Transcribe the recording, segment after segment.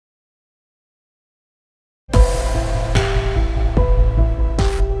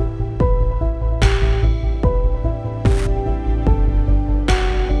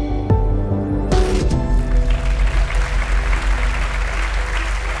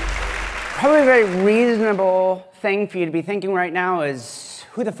Probably a very reasonable thing for you to be thinking right now is,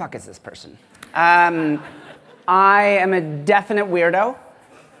 who the fuck is this person? I am a definite weirdo.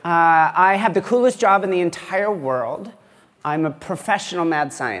 I have the coolest job in the entire world. I'm a professional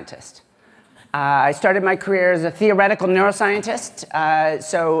mad scientist. I started my career as a theoretical neuroscientist.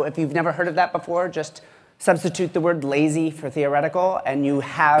 So if you've never heard of that before, just substitute the word lazy for theoretical and you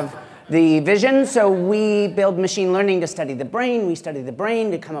have the vision. So we build machine learning to study the brain. We study the brain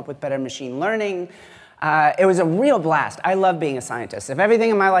to come up with better machine learning. It was a real blast. I love being a scientist. If everything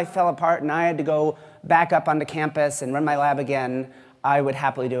in my life fell apart and I had to go back up onto campus and run my lab again, I would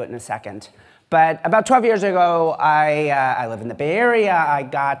happily do it in a second. But about 12 years ago, I live in the Bay Area. I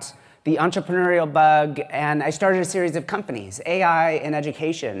got the entrepreneurial bug, and I started a series of companies, AI in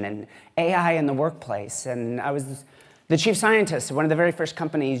education and AI in the workplace. And I was the chief scientist of one of the very first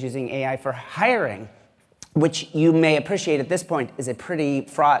companies using AI for hiring, which you may appreciate at this point is a pretty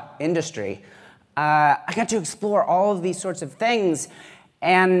fraught industry. I got to explore all of these sorts of things,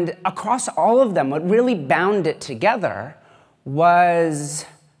 and across all of them, what really bound it together was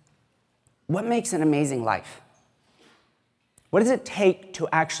what makes an amazing life? What does it take to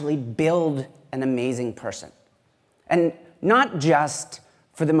actually build an amazing person? And not just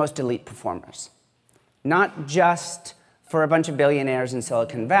for the most elite performers, not just for a bunch of billionaires in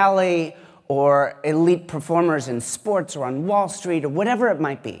Silicon Valley or elite performers in sports or on Wall Street or whatever it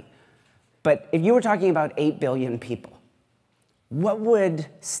might be. But if you were talking about 8 billion people, what would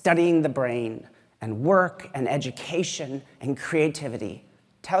studying the brain and work and education and creativity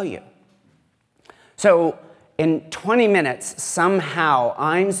tell you? So in 20 minutes, somehow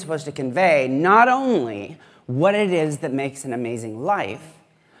I'm supposed to convey not only what it is that makes an amazing life,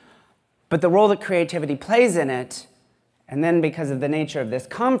 but the role that creativity plays in it, and then because of the nature of this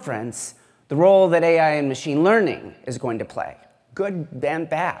conference, the role that AI and machine learning is going to play, good and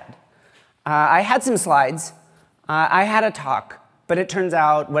bad. I had some slides, I had a talk, but it turns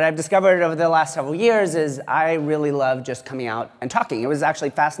out what I've discovered over the last several years is I really love just coming out and talking. It was actually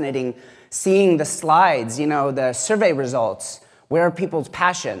fascinating seeing the slides, you know, the survey results, where are people's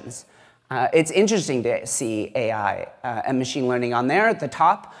passions. It's interesting to see AI and machine learning on there at the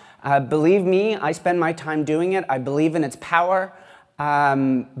top. Believe me, I spend my time doing it. I believe in its power.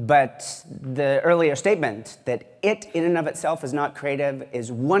 But the earlier statement that it in and of itself is not creative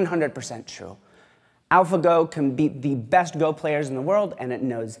is 100% true. AlphaGo can beat the best Go players in the world, and it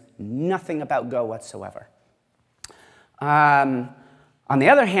knows nothing about Go whatsoever. On the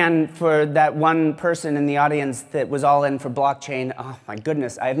other hand, for that one person in the audience that was all in for blockchain, oh my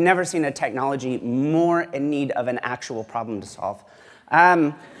goodness, I've never seen a technology more in need of an actual problem to solve.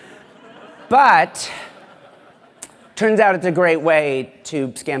 But turns out it's a great way to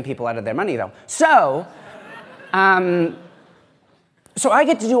scam people out of their money, though. So I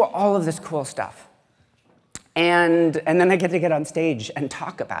get to do all of this cool stuff. And then I get to get on stage and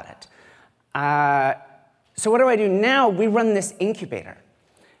talk about it. So what do I do now? We run this incubator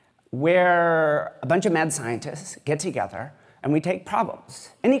where a bunch of mad scientists get together and we take problems,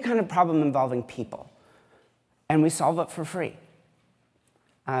 any kind of problem involving people, and we solve it for free.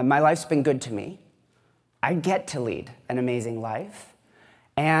 My life's been good to me. I get to lead an amazing life.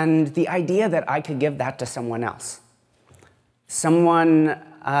 And the idea that I could give that to someone else, someone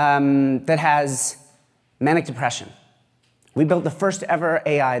that has manic depression. We built the first ever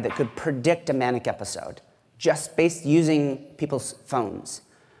AI that could predict a manic episode, just based using people's phones.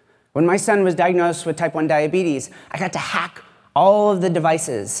 When my son was diagnosed with type 1 diabetes, I got to hack all of the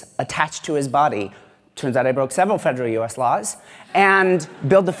devices attached to his body. Turns out I broke several federal US laws, and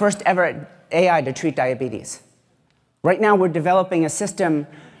build the first ever AI to treat diabetes. Right now, we're developing a system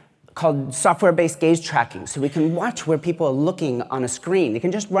called software-based gaze tracking, so we can watch where people are looking on a screen. It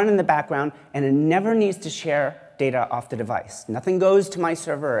can just run in the background, and it never needs to share data off the device. Nothing goes to my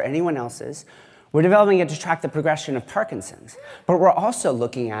server or anyone else's. We're developing it to track the progression of Parkinson's, but we're also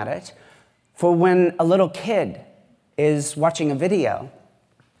looking at it for when a little kid is watching a video,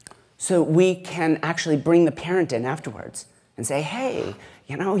 so we can actually bring the parent in afterwards and say, hey,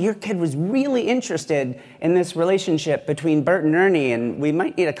 you know, your kid was really interested in this relationship between Bert and Ernie, and we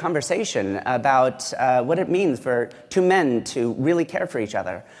might need a conversation about what it means for two men to really care for each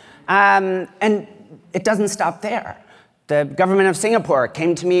other. And it doesn't stop there. The government of Singapore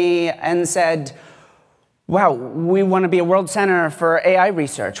came to me and said, wow, we want to be a world center for AI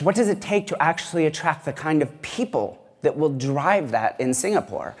research. What does it take to actually attract the kind of people that will drive that in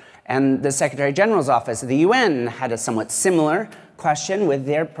Singapore? And the Secretary General's office of the UN had a somewhat similar question with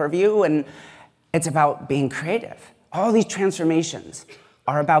their purview, and it's about being creative. All these transformations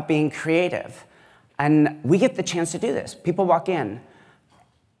are about being creative. And we get the chance to do this. People walk in,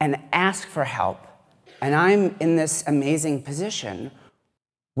 and ask for help. And I'm in this amazing position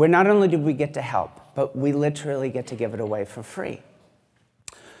where not only do we get to help, but we literally get to give it away for free.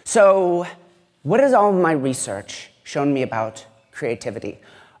 So what has all of my research shown me about creativity?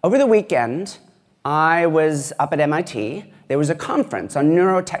 Over the weekend, I was up at MIT. There was a conference on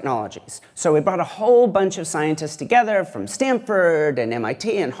neurotechnologies. So we brought a whole bunch of scientists together from Stanford and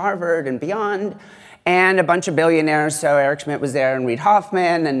MIT and Harvard and beyond, and a bunch of billionaires. So Eric Schmidt was there and Reid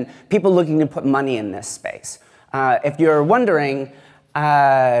Hoffman and people looking to put money in this space. If you're wondering,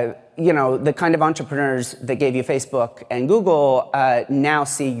 the kind of entrepreneurs that gave you Facebook and Google now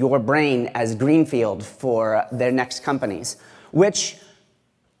see your brain as greenfield for their next companies, which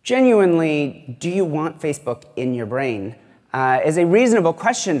genuinely, do you want Facebook in your brain? Is a reasonable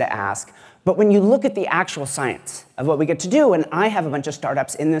question to ask. But when you look at the actual science of what we get to do, and I have a bunch of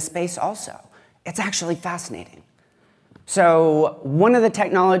startups in this space also, it's actually fascinating. So one of the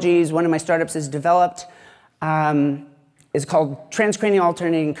technologies one of my startups has developed is called transcranial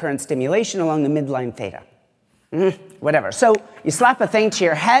alternating current stimulation along the midline theta. Whatever. So you slap a thing to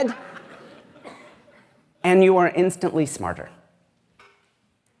your head, and you are instantly smarter.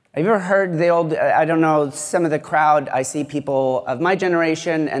 Have you ever heard the old, I don't know, some of the crowd, I see people of my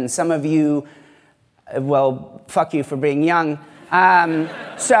generation, and some of you, well, fuck you for being young. You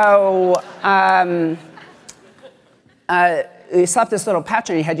slap this little patch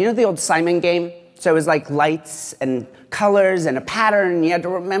on your head. You know the old Simon game? So it was like lights and colors and a pattern. You had to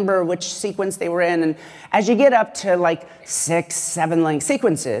remember which sequence they were in. And as you get up to like 6, 7 link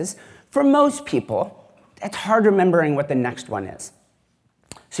sequences, for most people, it's hard remembering what the next one is.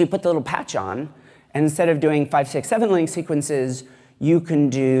 So you put the little patch on, and instead of doing 5, 6, 7 link sequences, you can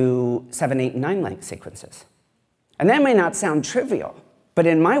do 7, 8, 9 link sequences. And that may not sound trivial, but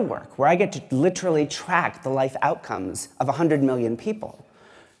in my work, where I get to literally track the life outcomes of 100 million people,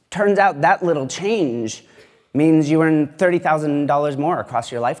 turns out that little change means you earn $30,000 more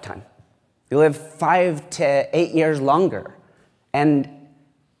across your lifetime. You live 5 to 8 years longer, and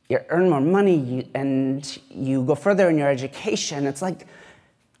you earn more money, and you go further in your education. It's like,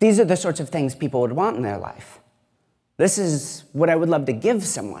 these are the sorts of things people would want in their life. This is what I would love to give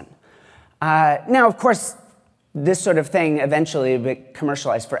someone. Now, of course, this sort of thing eventually will be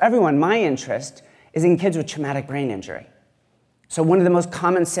commercialized for everyone. My interest is in kids with traumatic brain injury. So one of the most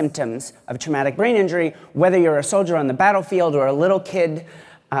common symptoms of traumatic brain injury, whether you're a soldier on the battlefield or a little kid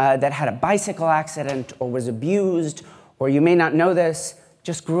that had a bicycle accident or was abused, or you may not know this,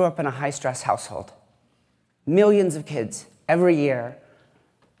 just grew up in a high-stress household. Millions of kids every year,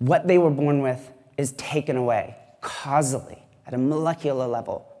 what they were born with is taken away causally at a molecular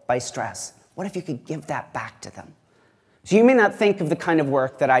level by stress. What if you could give that back to them? So you may not think of the kind of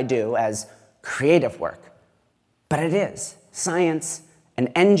work that I do as creative work, but it is. Science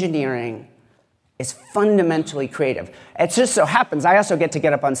and engineering is fundamentally creative. It just so happens I also get to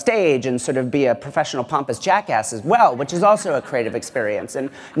get up on stage and sort of be a professional pompous jackass as well, which is also a creative experience.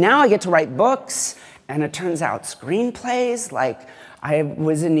 And now I get to write books, and it turns out screenplays, like I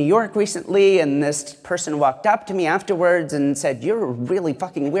was in New York recently, and this person walked up to me afterwards and said, "You're a really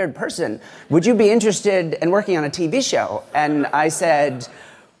fucking weird person. Would you be interested in working on a TV show?" And I said,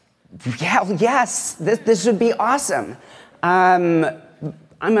 "Yeah, yes, this would be awesome."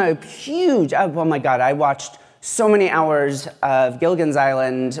 I'm a huge, oh my God, I watched so many hours of Gilligan's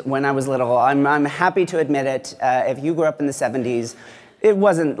Island when I was little. I'm happy to admit it. If you grew up in the 70s, it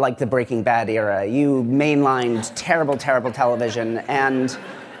wasn't like the Breaking Bad era. You mainlined terrible, terrible television, and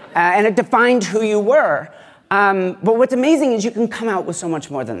it defined who you were. But what's amazing is you can come out with so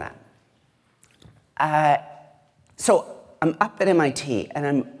much more than that. So I'm up at MIT, and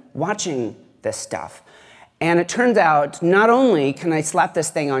I'm watching this stuff. And it turns out, not only can I slap this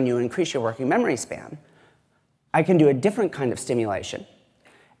thing on you and increase your working memory span, I can do a different kind of stimulation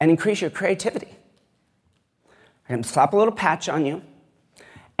and increase your creativity. I can slap a little patch on you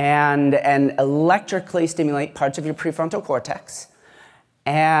and electrically stimulate parts of your prefrontal cortex.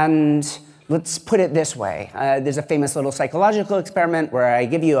 And let's put it this way. There's a famous little psychological experiment where I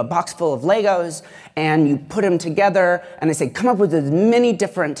give you a box full of Legos, and you put them together, and I say, come up with as many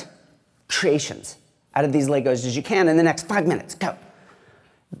different creations out of these Legos as you can in the next 5 minutes, go.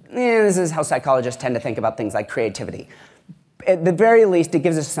 This is how psychologists tend to think about things like creativity. At the very least, it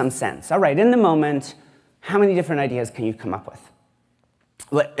gives us some sense. All right, in the moment, how many different ideas can you come up with?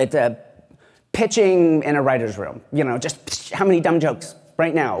 It's pitching in a writer's room. You know, just how many dumb jokes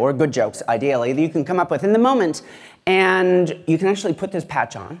right now, or good jokes, ideally, that you can come up with in the moment, and you can actually put this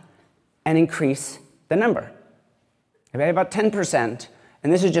patch on and increase the number. Okay, about 10%.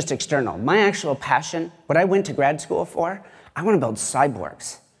 And this is just external. My actual passion, what I went to grad school for, I want to build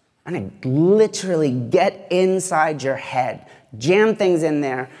cyborgs. and I literally get inside your head, jam things in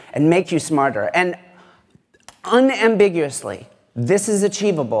there, and make you smarter. And unambiguously, this is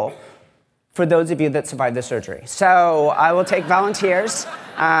achievable for those of you that survive the surgery. So I will take volunteers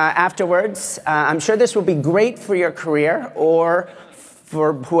afterwards. I'm sure this will be great for your career or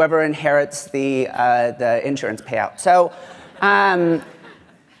for whoever inherits the insurance payout. So,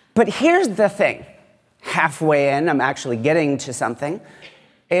 but here's the thing. Halfway in, I'm actually getting to something,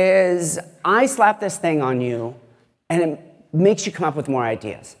 is I slap this thing on you, and it makes you come up with more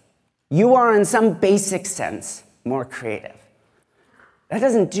ideas. You are, in some basic sense, more creative. That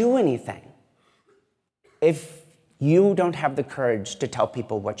doesn't do anything if you don't have the courage to tell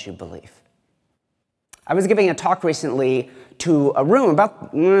people what you believe. I was giving a talk recently to a room,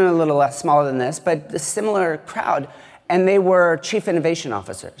 about a little less smaller than this, but a similar crowd, and they were chief innovation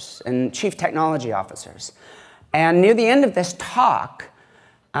officers and chief technology officers. And near the end of this talk,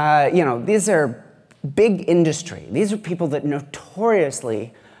 these are big industry. These are people that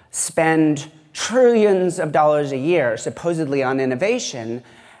notoriously spend trillions of dollars a year, supposedly on innovation,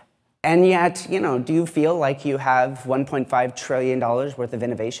 and yet, do you feel like you have $1.5 trillion worth of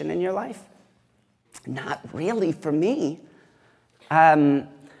innovation in your life? Not really for me.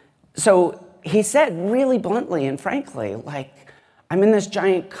 So he said really bluntly and frankly, I'm in this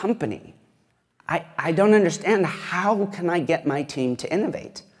giant company. I don't understand, how can I get my team to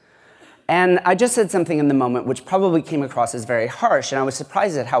innovate? And I just said something in the moment which probably came across as very harsh, and I was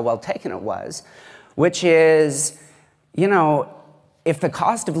surprised at how well taken it was, which is, if the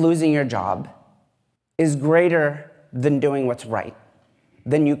cost of losing your job is greater than doing what's right,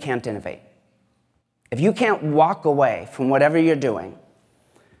 then you can't innovate. If you can't walk away from whatever you're doing,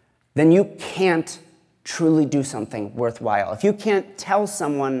 then you can't truly do something worthwhile. If you can't tell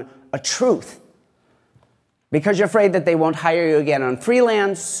someone a truth because you're afraid that they won't hire you again on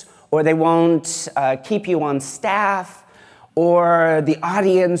freelance, or they won't keep you on staff, or the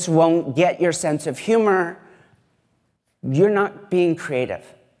audience won't get your sense of humor, you're not being creative.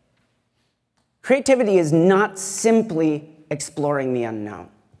 Creativity is not simply exploring the unknown.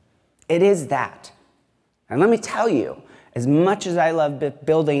 It is that. And let me tell you, as much as I love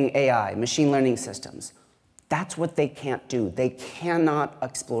building AI, machine learning systems, that's what they can't do. They cannot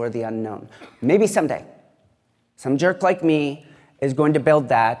explore the unknown. Maybe someday, some jerk like me is going to build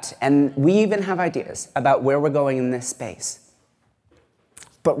that, and we even have ideas about where we're going in this space.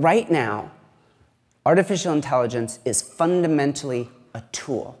 But right now, artificial intelligence is fundamentally a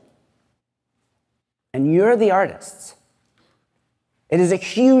tool. And you're the artists. It is a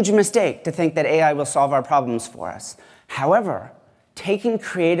huge mistake to think that AI will solve our problems for us. However, taking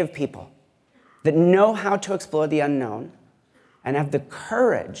creative people that know how to explore the unknown and have the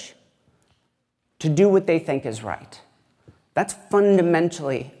courage to do what they think is right, that's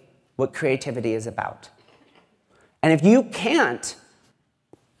fundamentally what creativity is about. And if you can't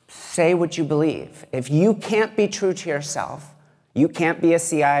say what you believe, if you can't be true to yourself, you can't be a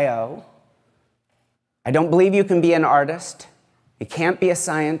CIO, I don't believe you can be an artist, you can't be a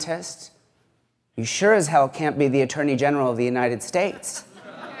scientist, you sure as hell can't be the Attorney General of the United States.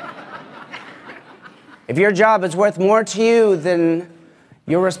 If your job is worth more to you than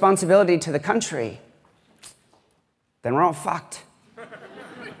your responsibility to the country, then we're all fucked.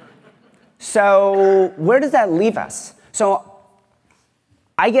 So where does that leave us? So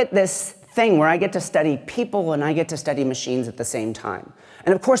I get this thing where I get to study people and I get to study machines at the same time.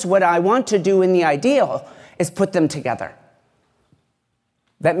 And of course, what I want to do in the ideal is put them together.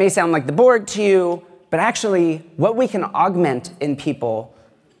 That may sound like the Borg to you, but actually, what we can augment in people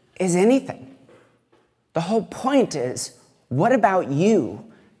is anything. The whole point is, what about you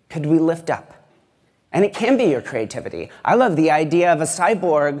could we lift up? And it can be your creativity. I love the idea of a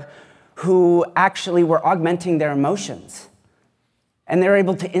cyborg who actually were augmenting their emotions. And they're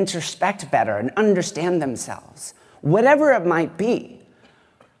able to introspect better and understand themselves, whatever it might be.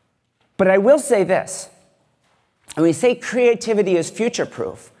 But I will say this. When we say creativity is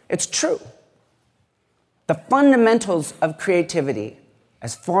future-proof, it's true. The fundamentals of creativity,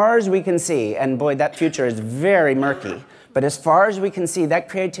 as far as we can see, and boy, that future is very murky, but as far as we can see, that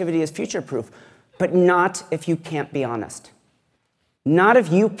creativity is future-proof, but not if you can't be honest. Not if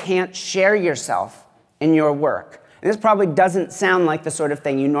you can't share yourself in your work. And this probably doesn't sound like the sort of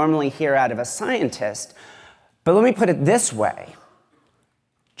thing you normally hear out of a scientist, but let me put it this way.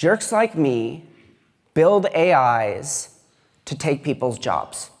 Jerks like me build AIs to take people's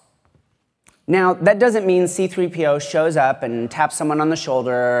jobs. Now, that doesn't mean C-3PO shows up and taps someone on the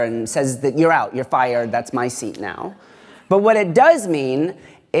shoulder and says that you're out, you're fired, that's my seat now. But what it does mean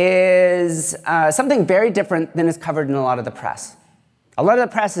is something very different than is covered in a lot of the press. A lot of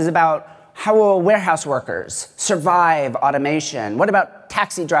the press is about how will warehouse workers survive automation? What about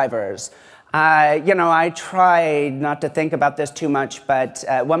taxi drivers? I try not to think about this too much, but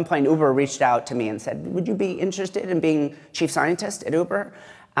at one point Uber reached out to me and said, would you be interested in being chief scientist at Uber?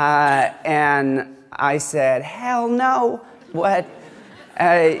 And I said, hell no. What?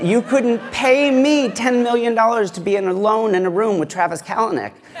 You couldn't pay me $10 million to be alone in a room with Travis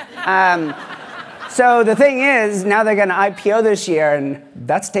Kalanick. So the thing is, now they're going to IPO this year, and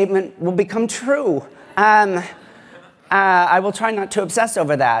that statement will become true. I will try not to obsess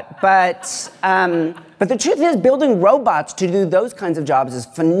over that. But the truth is, building robots to do those kinds of jobs is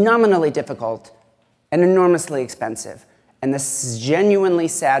phenomenally difficult and enormously expensive. And the genuinely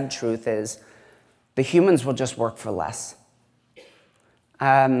sad truth is, the humans will just work for less.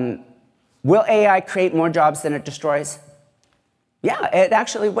 Will AI create more jobs than it destroys? Yeah, it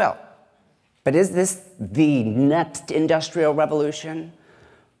actually will. But is this the next industrial revolution?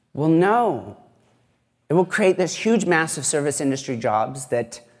 Well, no. It will create this huge mass of service industry jobs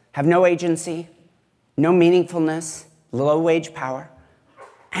that have no agency, no meaningfulness, low wage power,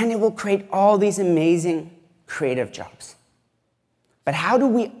 and it will create all these amazing creative jobs. But how do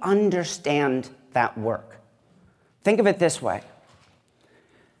we understand that work? Think of it this way.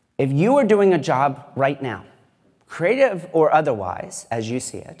 If you are doing a job right now, creative or otherwise, as you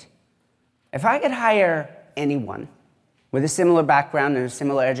see it, if I could hire anyone with a similar background and a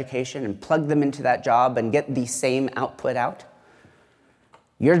similar education and plug them into that job and get the same output out,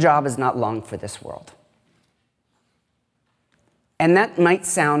 your job is not long for this world. And that might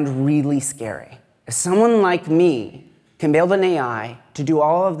sound really scary. If someone like me can build an AI to do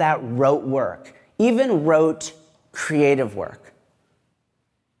all of that rote work, even rote creative work.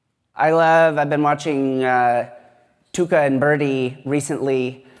 I've been watching Tuca and Birdie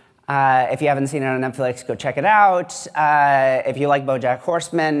recently. If you haven't seen it on Netflix, go check it out. If you like BoJack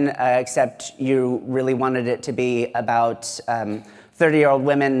Horseman, except you really wanted it to be about 30-year-old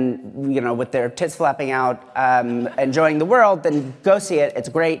women, with their tits flapping out, enjoying the world, then go see it. It's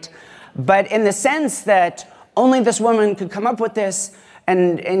great. But in the sense that only this woman could come up with this,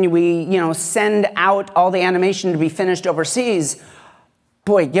 and we, send out all the animation to be finished overseas.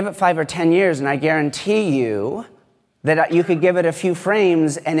 Boy, give it 5 or 10 years, and I guarantee you that you could give it a few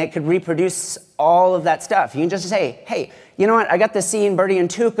frames and it could reproduce all of that stuff. You can just say, hey, you know what, I got this scene, Birdie and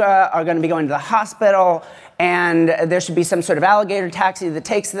Tuca are gonna be going to the hospital, and there should be some sort of alligator taxi that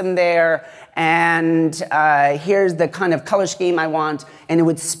takes them there, and here's the kind of color scheme I want, and it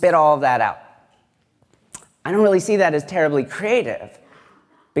would spit all of that out. I don't really see that as terribly creative,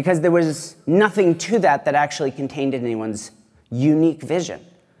 because there was nothing to that that actually contained anyone's unique vision.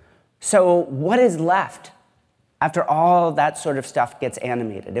 So what is left after all that sort of stuff gets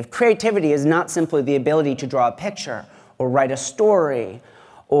animated? If creativity is not simply the ability to draw a picture or write a story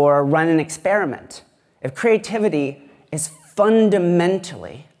or run an experiment, if creativity is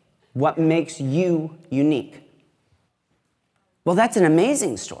fundamentally what makes you unique, well, that's an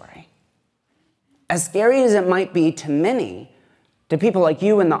amazing story. As scary as it might be to many, to people like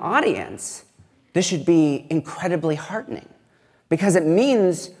you in the audience, this should be incredibly heartening, because it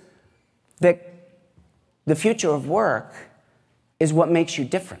means that the future of work is what makes you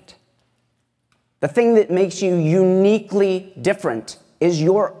different. The thing that makes you uniquely different is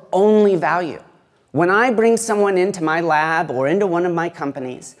your only value. When I bring someone into my lab or into one of my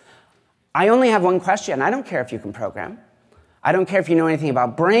companies, I only have one question. I don't care if you can program. I don't care if you know anything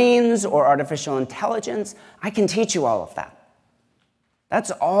about brains or artificial intelligence. I can teach you all of that.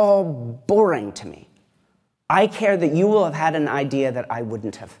 That's all boring to me. I care that you will have had an idea that I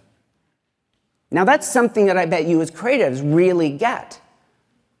wouldn't have. Now, that's something that I bet you as creatives really get.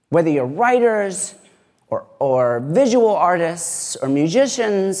 Whether you're writers or visual artists or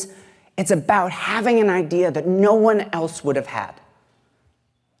musicians, it's about having an idea that no one else would have had.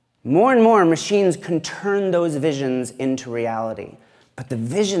 More and more machines can turn those visions into reality, but the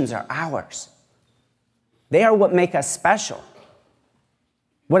visions are ours. They are what make us special.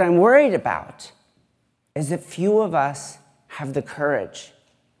 What I'm worried about is that few of us have the courage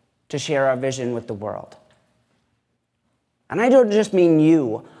to share our vision with the world. And I don't just mean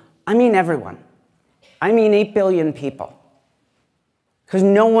you, I mean everyone. I mean 8 billion people. Because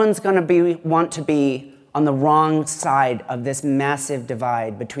no one's going to want to be on the wrong side of this massive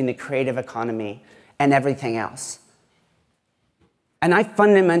divide between the creative economy and everything else. And I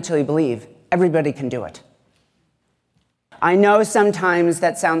fundamentally believe everybody can do it. I know sometimes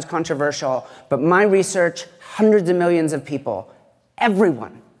that sounds controversial, but my research, hundreds of millions of people,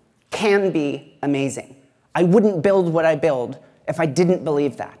 everyone can be amazing. I wouldn't build what I build if I didn't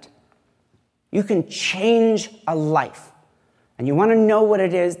believe that. You can change a life, and you want to know what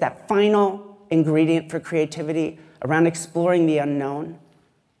it is, that final ingredient for creativity around exploring the unknown,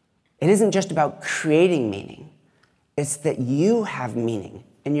 it isn't just about creating meaning. It's that you have meaning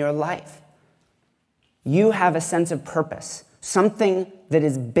in your life. You have a sense of purpose, something that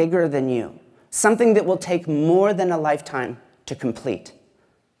is bigger than you, something that will take more than a lifetime to complete.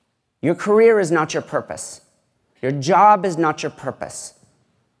 Your career is not your purpose. Your job is not your purpose.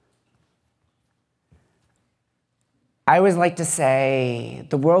 I always like to say,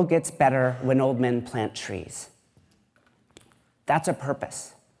 the world gets better when old men plant trees. That's a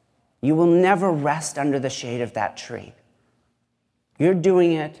purpose. You will never rest under the shade of that tree. You're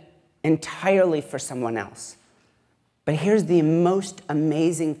doing it entirely for someone else. But here's the most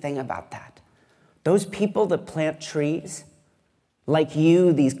amazing thing about that. Those people that plant trees, like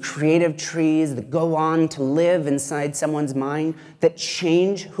you, these creative trees that go on to live inside someone's mind, that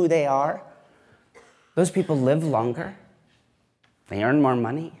change who they are, those people live longer. They earn more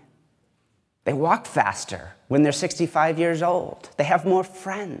money. They walk faster when they're 65 years old. They have more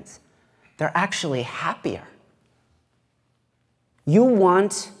friends. They're actually happier. You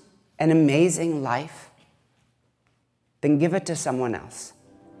want an amazing life? Then give it to someone else.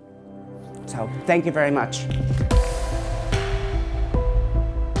 So, thank you very much.